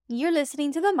You're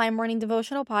listening to the My Morning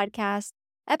Devotional Podcast,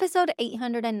 episode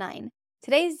 809.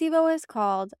 Today's Devo is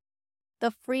called The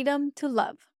Freedom to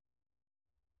Love.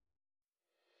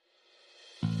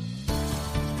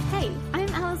 Hey, I'm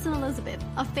Allison Elizabeth,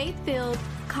 a faith-filled,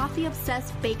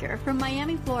 coffee-obsessed baker from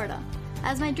Miami, Florida.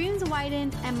 As my dreams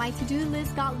widened and my to-do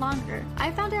list got longer,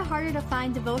 I found it harder to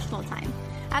find devotional time.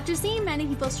 After seeing many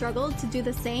people struggle to do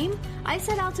the same, I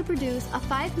set out to produce a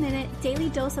 5-minute daily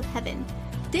dose of heaven.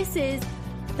 This is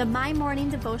the My Morning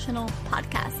Devotional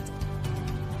Podcast.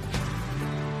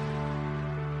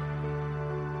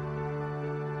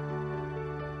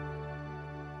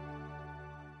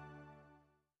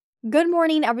 Good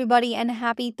morning, everybody, and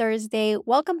happy Thursday.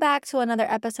 Welcome back to another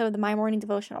episode of the My Morning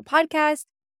Devotional Podcast.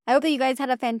 I hope that you guys had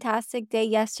a fantastic day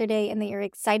yesterday and that you're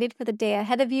excited for the day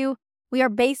ahead of you. We are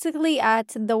basically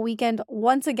at the weekend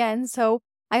once again, so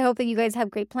I hope that you guys have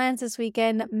great plans this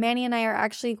weekend. Manny and I are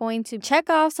actually going to check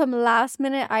off some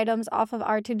last-minute items off of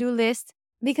our to-do list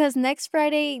because next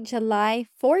Friday, July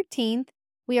 14th,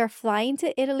 we are flying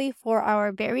to Italy for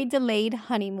our very delayed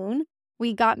honeymoon.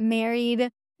 We got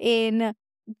married in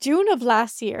June of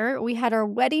last year. We had our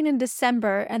wedding in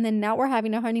December, and then now we're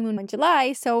having a honeymoon in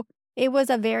July. So it was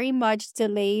a very much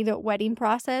delayed wedding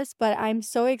process, but I'm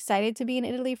so excited to be in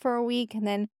Italy for a week. And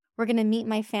then we're going to meet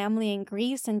my family in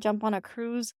Greece and jump on a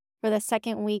cruise for the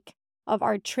second week of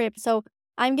our trip. So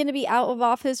I'm going to be out of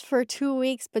office for 2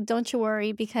 weeks, but don't you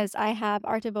worry because I have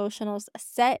our devotionals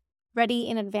set ready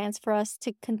in advance for us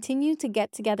to continue to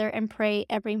get together and pray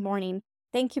every morning.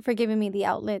 Thank you for giving me the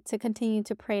outlet to continue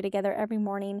to pray together every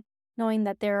morning, knowing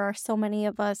that there are so many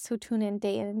of us who tune in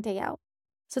and day out.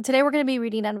 So today we're going to be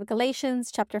reading out of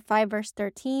Galatians chapter 5, verse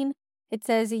 13. It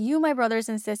says, "You, my brothers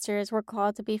and sisters, were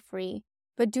called to be free,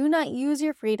 but do not use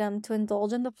your freedom to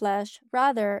indulge in the flesh.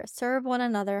 Rather, serve one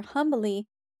another humbly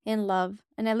in love."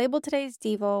 And I labeled today's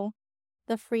Devo,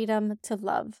 The Freedom to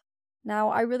Love. Now,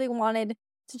 I really wanted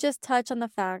to just touch on the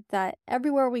fact that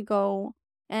everywhere we go,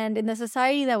 and in the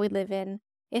society that we live in,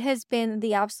 it has been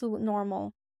the absolute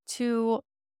normal to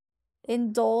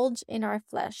indulge in our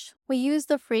flesh. We use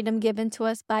the freedom given to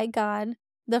us by God,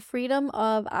 the freedom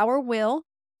of our will.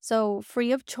 So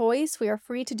free of choice, we are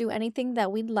free to do anything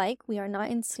that we'd like. We are not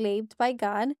enslaved by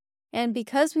God. And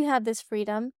because we have this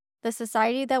freedom, the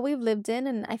society that we've lived in,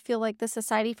 and I feel like the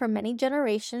society for many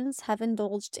generations, have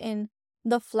indulged in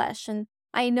the flesh. And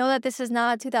I know that this is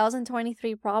not a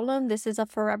 2023 problem. This is a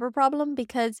forever problem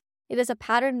because it is a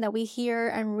pattern that we hear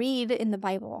and read in the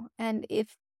Bible. And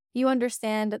if you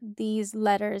understand these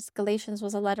letters, Galatians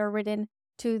was a letter written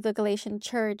to the Galatian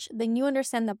church, then you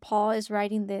understand that Paul is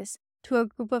writing this to a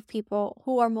group of people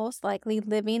who are most likely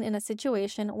living in a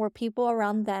situation where people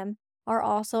around them are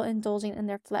also indulging in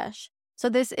their flesh. So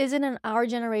this isn't an our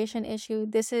generation issue.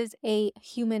 This is a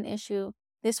human issue.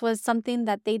 This was something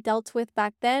that they dealt with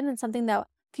back then and something that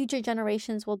future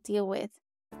generations will deal with.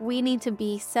 We need to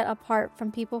be set apart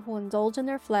from people who indulge in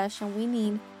their flesh, and we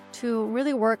need to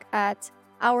really work at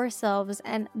ourselves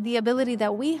and the ability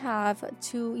that we have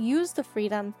to use the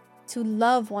freedom to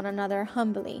love one another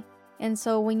humbly. And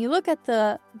so when you look at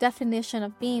the definition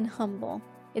of being humble,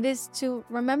 it is to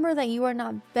remember that you are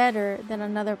not better than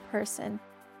another person.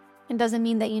 It doesn't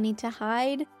mean that you need to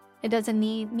hide. It doesn't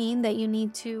mean that you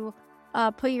need to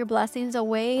put your blessings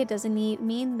away. It doesn't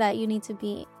mean that you need to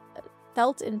be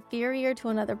felt inferior to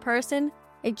another person.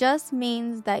 It just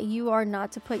means that you are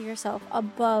not to put yourself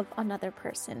above another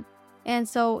person. And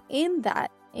so in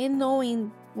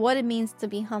knowing what it means to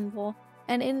be humble,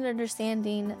 and in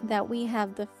understanding that we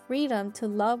have the freedom to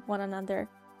love one another,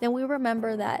 then we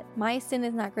remember that my sin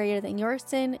is not greater than your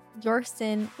sin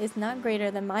is not greater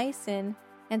than my sin,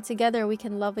 and together we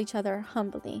can love each other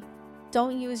humbly.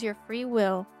 Don't use your free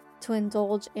will to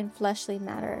indulge in fleshly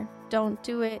matter. Don't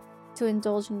do it to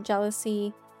indulge in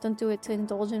jealousy. Don't do it to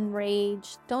indulge in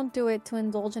rage. Don't do it to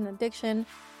indulge in addiction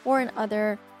or in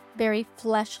other very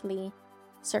fleshly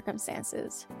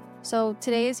circumstances. So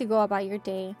today, as you go about your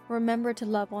day, remember to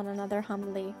love one another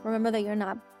humbly. Remember that you're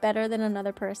not better than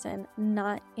another person,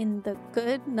 not in the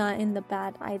good, not in the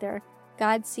bad either.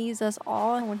 God sees us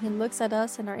all, and when He looks at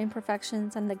us and our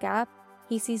imperfections and the gap,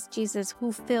 He sees Jesus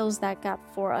who fills that gap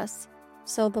for us.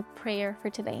 So the prayer for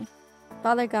today.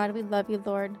 Father God, we love you,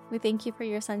 Lord. We thank you for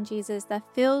your Son, Jesus, that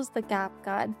fills the gap,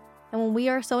 God. And when we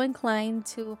are so inclined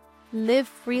to live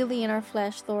freely in our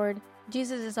flesh, Lord,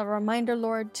 Jesus is a reminder,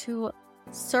 Lord, to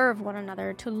serve one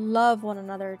another, to love one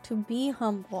another, to be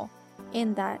humble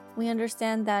in that. We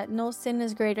understand that no sin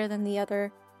is greater than the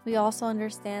other. We also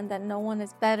understand that no one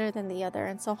is better than the other.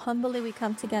 And so humbly we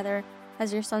come together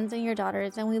as your sons and your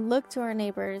daughters, and we look to our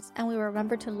neighbors and we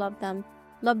remember to love them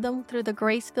Love them through the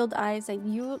grace-filled eyes that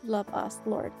you love us,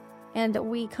 Lord. And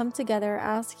we come together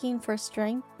asking for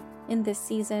strength in this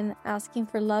season, asking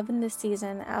for love in this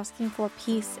season, asking for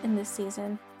peace in this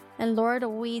season. And Lord,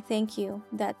 we thank you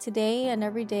that today and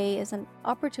every day is an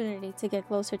opportunity to get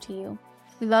closer to you.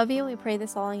 We love you. We pray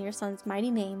this all in your Son's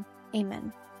mighty name.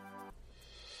 Amen.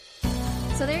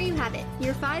 So there you have it,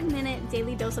 your 5-minute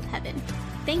daily dose of heaven.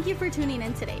 Thank you for tuning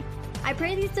in today. I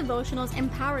pray these devotionals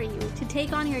empower you to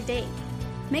take on your day.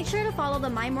 Make sure to follow the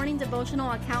My Morning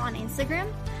Devotional account on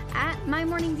Instagram at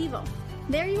MyMorningDevo.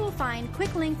 There you will find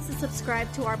quick links to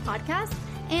subscribe to our podcast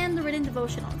and the written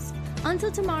devotionals.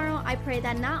 Until tomorrow, I pray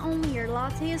that not only your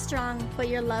latte is strong, but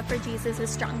your love for Jesus is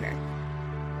stronger.